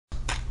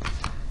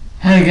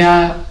Had a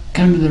guy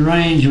come to the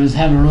range and was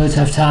having a really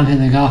tough time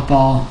hitting the golf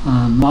ball.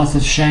 Lots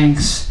of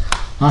shanks,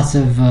 lots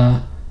of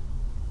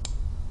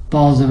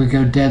balls that would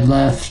go dead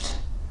left.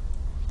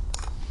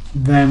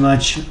 Very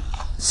much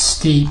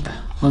steep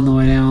on the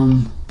way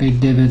down, big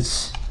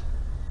divots.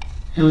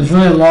 It was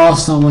really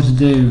lost on what to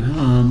do.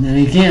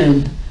 And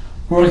again,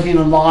 working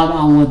a lot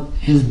on what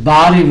his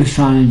body was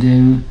trying to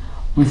do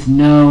with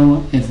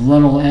no, if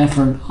little,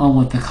 effort on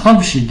what the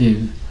club should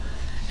do.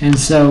 And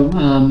so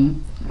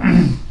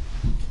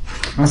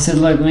I said,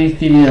 look, let me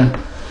give you a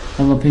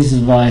little piece of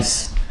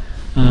advice.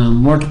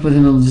 Worked with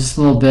him just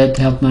a little bit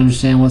to help him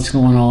understand what's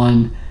going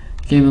on.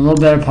 Gave him a little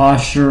better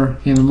posture,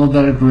 gave him a little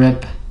better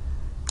grip,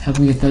 helped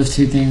him get those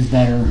two things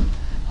better.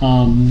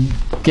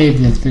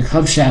 Gave the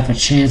club shaft a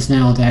chance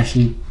now to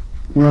actually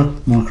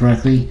work more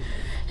correctly.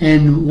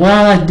 And what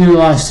I like to do with a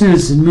lot of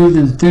students is move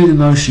them through the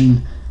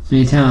motion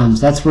many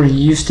times. That's where he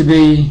used to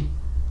be.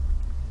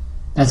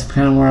 That's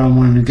kind of where I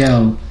want him to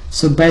go.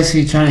 So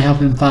basically trying to help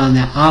him find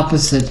the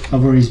opposite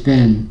of where he's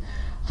been.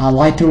 I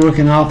like to work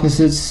in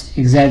opposites,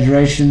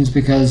 exaggerations,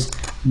 because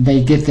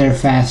they get there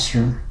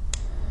faster.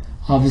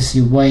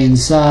 Obviously way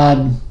inside.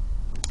 And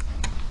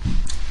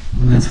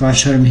that's why I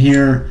showed him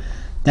here.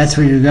 That's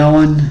where you're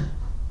going.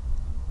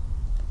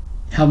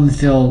 Help them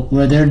feel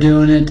where they're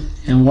doing it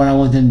and what I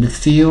want them to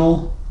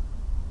feel.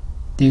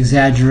 The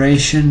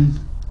exaggeration.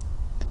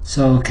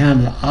 So kind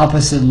of the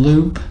opposite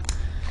loop.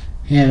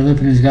 He had a loop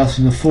in his golf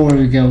swing before.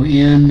 He would go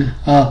in,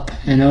 up,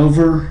 and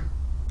over.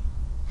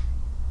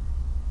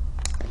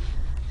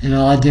 And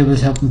all I did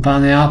was help him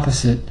find the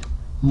opposite.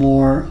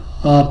 More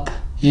up,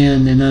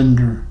 in, and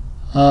under.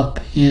 Up,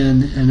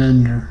 in, and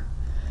under.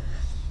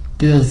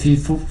 Do those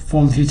for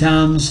him a few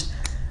times.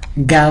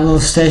 Got a little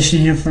station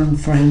here for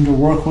him to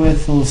work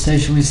with. A little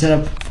station we set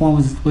up for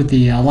him with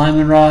the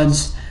alignment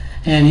rods.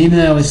 And even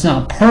though it's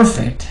not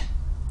perfect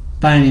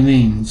by any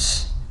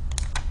means,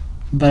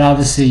 but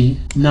obviously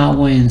not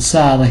way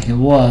inside like it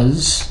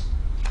was,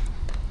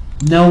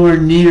 nowhere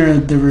near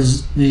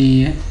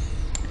the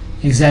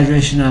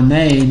exaggeration I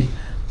made,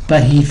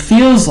 but he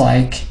feels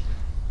like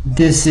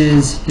this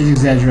is his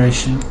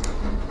exaggeration.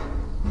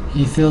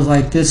 He feels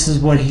like this is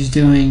what he's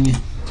doing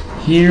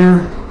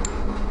here,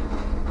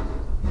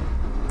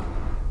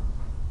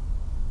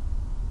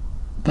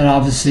 but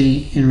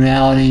obviously in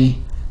reality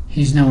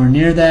he's nowhere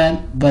near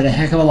that, but a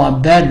heck of a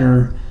lot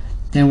better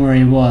than where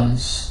he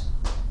was.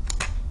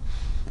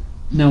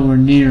 Nowhere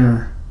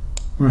near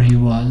where he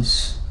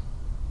was.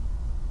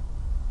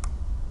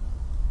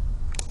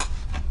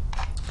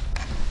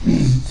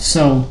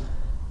 So,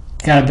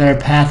 got a better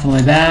path on the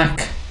way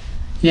back.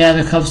 Yeah,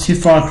 the club's too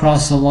far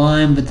across the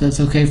line, but that's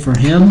okay for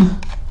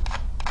him.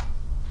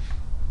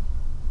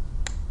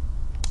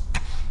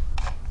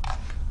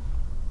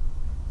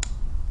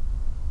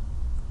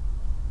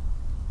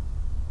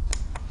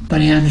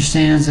 But he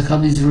understands the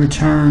club needs to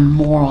return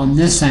more on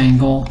this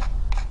angle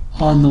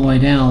on the way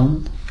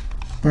down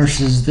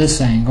versus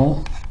this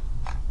angle.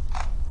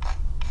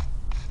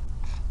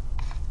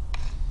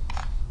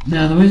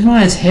 Now the reason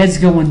why his head's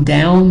going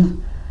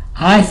down,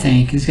 I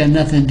think, has got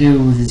nothing to do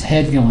with his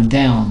head going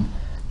down.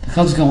 The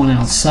club's going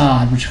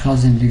outside, which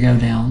causes him to go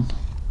down.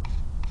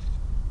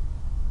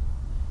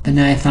 But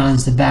now he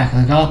finds the back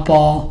of the golf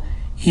ball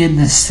in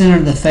the center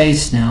of the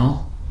face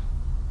now.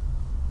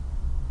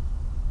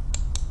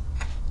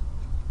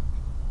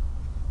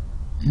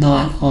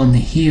 Not on the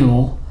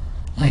heel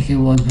like it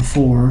was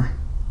before,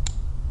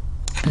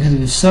 because it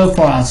was so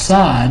far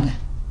outside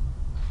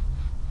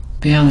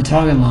beyond the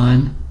target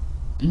line,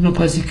 there's no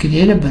place he could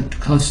hit it but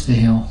close to the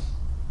hill.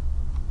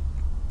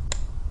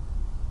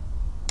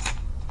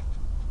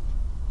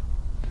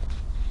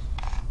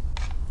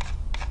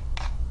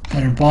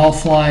 Better ball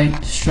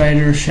flight,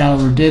 straighter,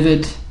 shallower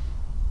divot.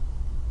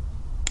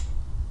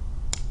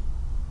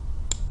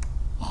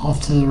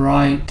 Off to the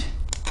right,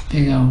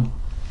 big old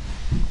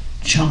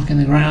chunk in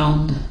the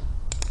ground.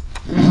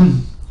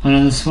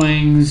 Another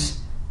swings.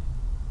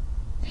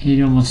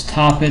 He'd almost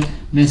top it,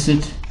 miss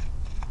it.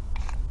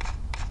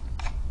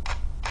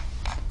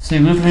 So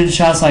he went from hitting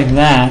shots like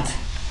that,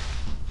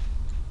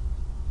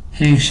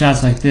 hitting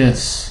shots like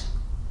this.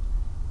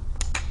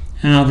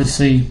 And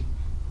obviously,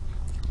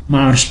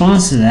 my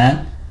response to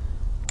that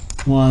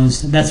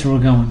was, that's where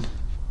we're going.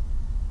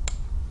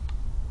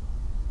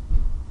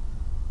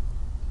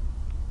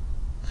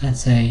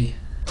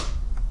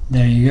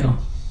 There you go.